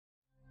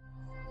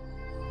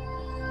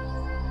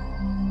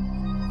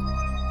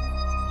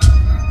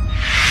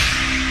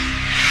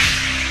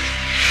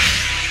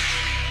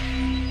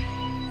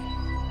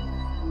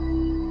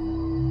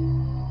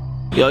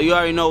Yo, you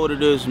already know what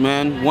it is,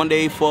 man.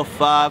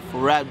 Wunda845 for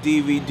Rap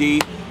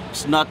DVD.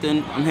 It's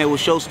nothing. I'm here with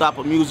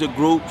Showstopper Music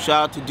Group.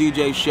 Shout out to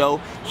DJ Show.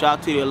 Shout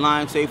out to the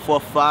Alliance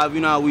 845.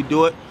 You know how we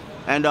do it.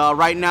 And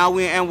right now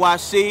we in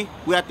NYC.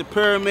 We at the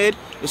Pyramid.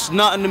 It's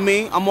nothing to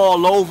me. I'm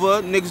all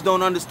over. Niggas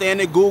don't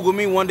understand it. Google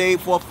me,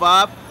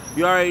 Wunda845.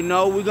 You already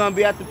know. We're gonna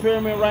be at the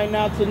Pyramid right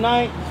now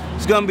tonight.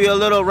 It's gonna be a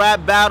little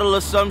rap battle or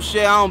some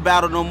shit. I don't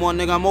battle no more,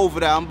 nigga. I'm over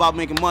that. I'm about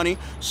making money.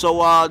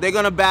 So they're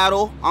gonna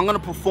battle. I'm gonna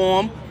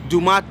perform, do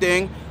my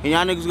thing, and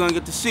y'all niggas gonna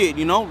get to see it,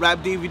 you know?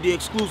 Rap DVD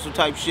exclusive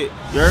type shit.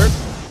 You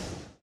heard?